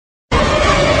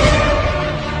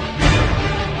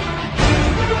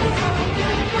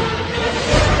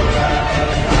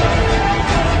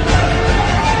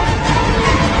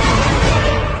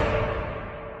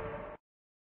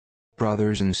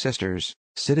brothers and sisters,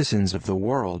 citizens of the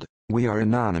world, we are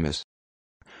anonymous.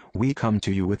 We come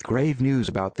to you with grave news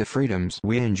about the freedoms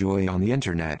we enjoy on the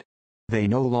internet. They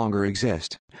no longer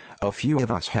exist. A few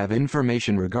of us have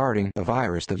information regarding a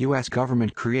virus the US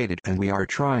government created, and we are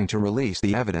trying to release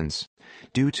the evidence.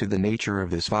 Due to the nature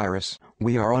of this virus,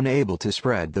 we are unable to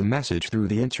spread the message through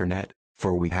the internet,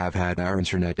 for we have had our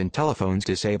internet and telephones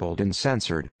disabled and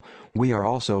censored. We are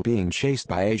also being chased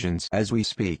by agents as we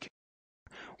speak.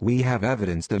 We have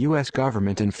evidence the US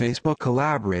government and Facebook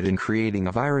collaborate in creating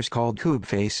a virus called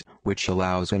Xvid, which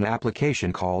allows an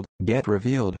application called Get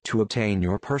Revealed to obtain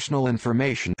your personal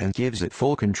information and gives it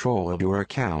full control of your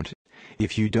account.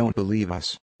 If you don't believe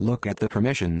us, look at the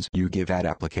permissions you give that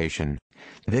application.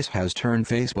 This has turned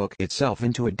Facebook itself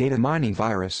into a data mining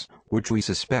virus, which we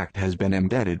suspect has been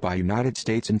embedded by United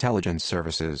States intelligence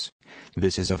services.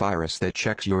 This is a virus that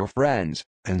checks your friends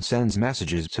and sends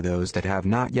messages to those that have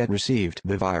not yet received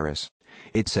the virus.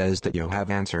 It says that you have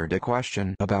answered a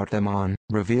question about them on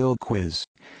Revealed Quiz.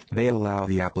 They allow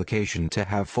the application to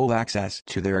have full access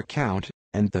to their account,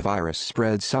 and the virus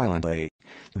spreads silently.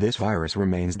 This virus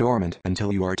remains dormant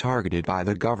until you are targeted by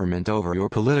the government over your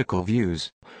political views.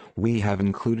 We have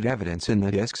included evidence in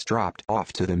the discs dropped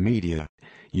off to the media.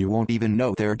 You won't even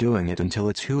know they're doing it until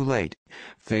it's too late.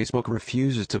 Facebook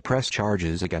refuses to press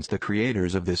charges against the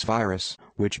creators of this virus,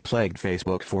 which plagued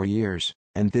Facebook for years,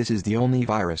 and this is the only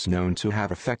virus known to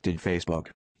have affected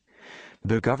Facebook.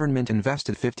 The government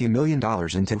invested $50 million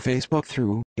into Facebook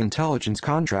through intelligence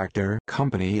contractor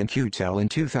company In-Q-Tel in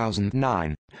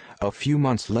 2009. A few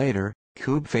months later,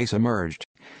 Xvid emerged.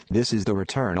 This is the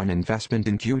return on investment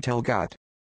In-Q-Tel got.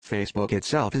 Facebook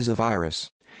itself is a virus.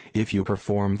 If you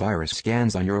perform virus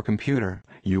scans on your computer,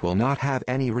 you will not have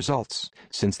any results,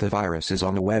 since the virus is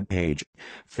on the web page.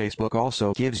 Facebook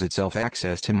also gives itself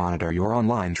access to monitor your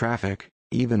online traffic,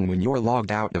 even when you're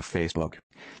logged out of Facebook.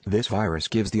 This virus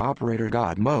gives the operator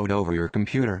God mode over your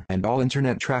computer and all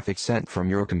internet traffic sent from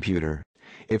your computer.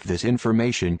 If this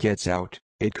information gets out,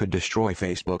 it could destroy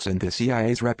Facebook's and the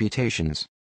CIA's reputations.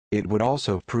 It would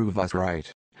also prove us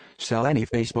right. Sell any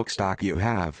Facebook stock you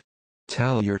have.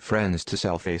 Tell your friends to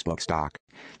sell Facebook stock.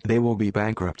 They will be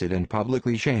bankrupted and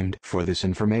publicly shamed for this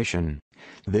information.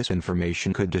 This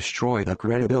information could destroy the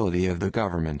credibility of the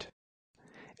government.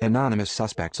 Anonymous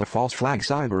suspects a false flag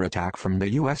cyber attack from the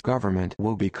US government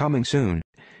will be coming soon.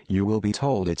 You will be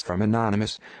told it's from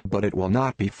Anonymous, but it will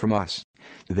not be from us.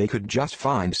 They could just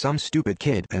find some stupid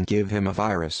kid and give him a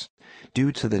virus.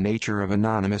 Due to the nature of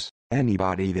Anonymous,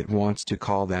 anybody that wants to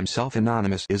call themselves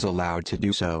anonymous is allowed to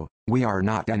do so. We are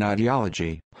not an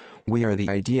ideology. We are the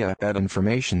idea that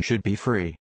information should be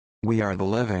free. We are the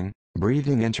living,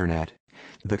 breathing internet.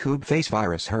 The Xvid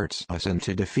virus hurts us, and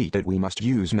to defeat it we must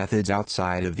use methods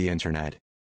outside of the internet.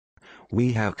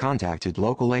 We have contacted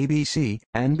local ABC,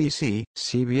 NBC,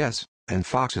 CBS, and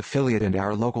Fox affiliate and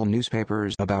our local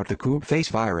newspapers about the Xvid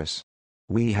virus.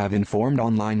 We have informed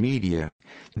online media.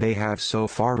 They have so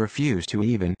far refused to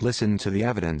even listen to the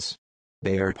evidence.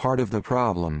 They are part of the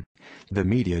problem. The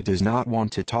media does not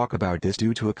want to talk about this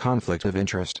due to a conflict of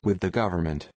interest with the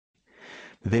government.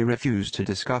 They refuse to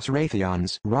discuss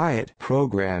Raytheon's Riot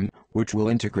program, which will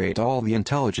integrate all the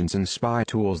intelligence and spy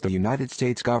tools the United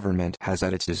States government has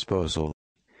at its disposal.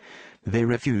 They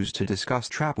refuse to discuss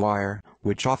Trapwire,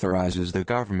 which authorizes the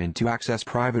government to access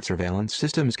private surveillance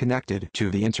systems connected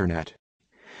to the internet.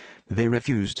 They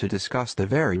refuse to discuss the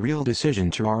very real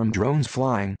decision to arm drones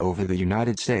flying over the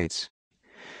United States.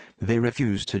 They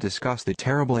refuse to discuss the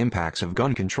terrible impacts of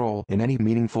gun control in any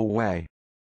meaningful way.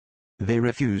 They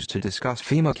refuse to discuss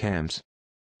FEMA camps.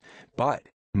 But,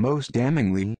 most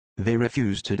damningly, they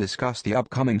refuse to discuss the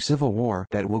upcoming civil war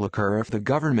that will occur if the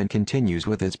government continues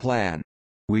with its plan.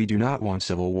 We do not want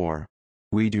civil war.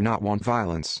 We do not want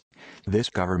violence. This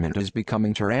government is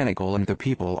becoming tyrannical and the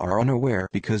people are unaware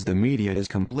because the media is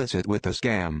complicit with the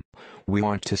scam. We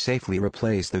want to safely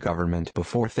replace the government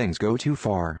before things go too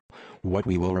far. What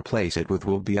we will replace it with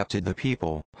will be up to the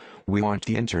people. We want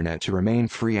the internet to remain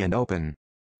free and open.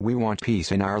 We want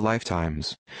peace in our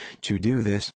lifetimes. To do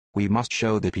this, we must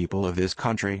show the people of this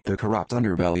country the corrupt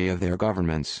underbelly of their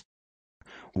governments.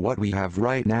 What we have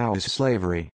right now is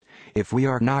slavery. If we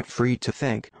are not free to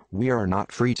think, we are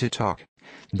not free to talk.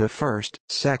 The First,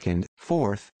 Second,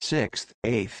 Fourth, Sixth,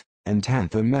 Eighth, and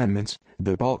 10th Amendments,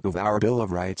 the bulk of our Bill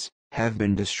of Rights, have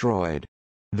been destroyed.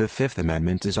 The Fifth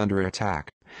Amendment is under attack.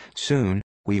 Soon,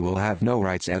 we will have no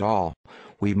rights at all.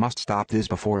 We must stop this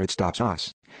before it stops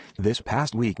us. This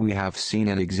past week we have seen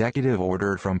an executive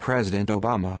order from President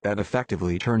Obama that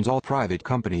effectively turns all private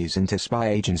companies into spy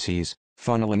agencies,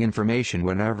 funneling information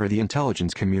whenever the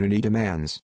intelligence community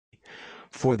demands.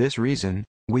 For this reason,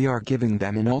 We are giving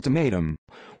them an ultimatum.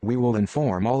 We will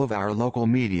inform all of our local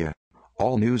media.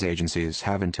 All news agencies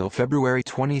have until February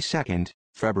 22nd,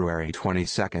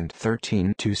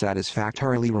 13 to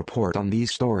satisfactorily report on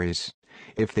these stories.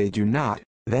 If they do not,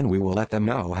 then we will let them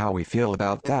know how we feel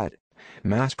about that.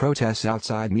 Mass protests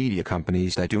outside media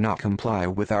companies that do not comply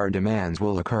with our demands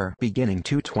will occur beginning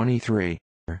 2/23.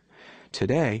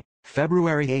 Today,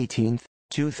 February 18,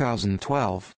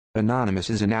 2012, Anonymous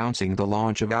is announcing the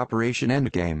launch of Operation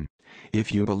Endgame.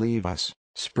 If you believe us,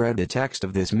 spread the text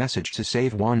of this message to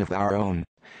save one of our own.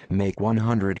 Make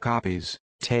 100 copies,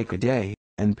 take a day,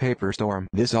 and paperstorm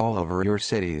this all over your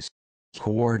cities.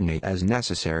 Coordinate as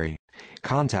necessary.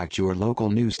 Contact your local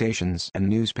news stations and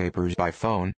newspapers by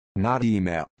phone, not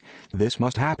email. This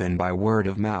must happen by word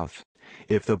of mouth.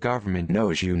 If the government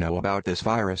knows you know about this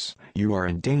virus, you are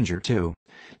in danger too.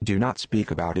 Do not speak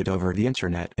about it over the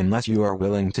internet unless you are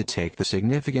willing to take the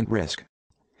significant risk.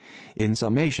 In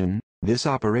summation, this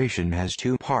operation has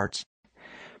two parts.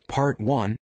 Part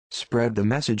 1. Spread the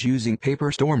message using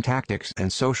paperstorm tactics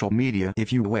and social media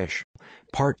if you wish.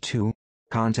 Part 2.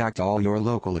 Contact all your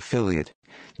local affiliate.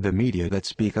 The media that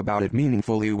speak about it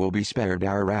meaningfully will be spared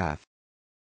our wrath.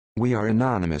 We are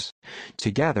anonymous.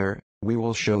 Together, we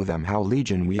will show them how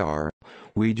legion we are.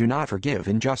 We do not forgive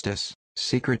injustice,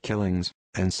 secret killings,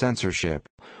 and censorship.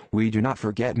 We do not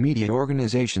forget media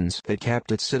organizations that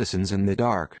kept its citizens in the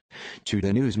dark. To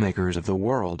the newsmakers of the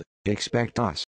world, expect us.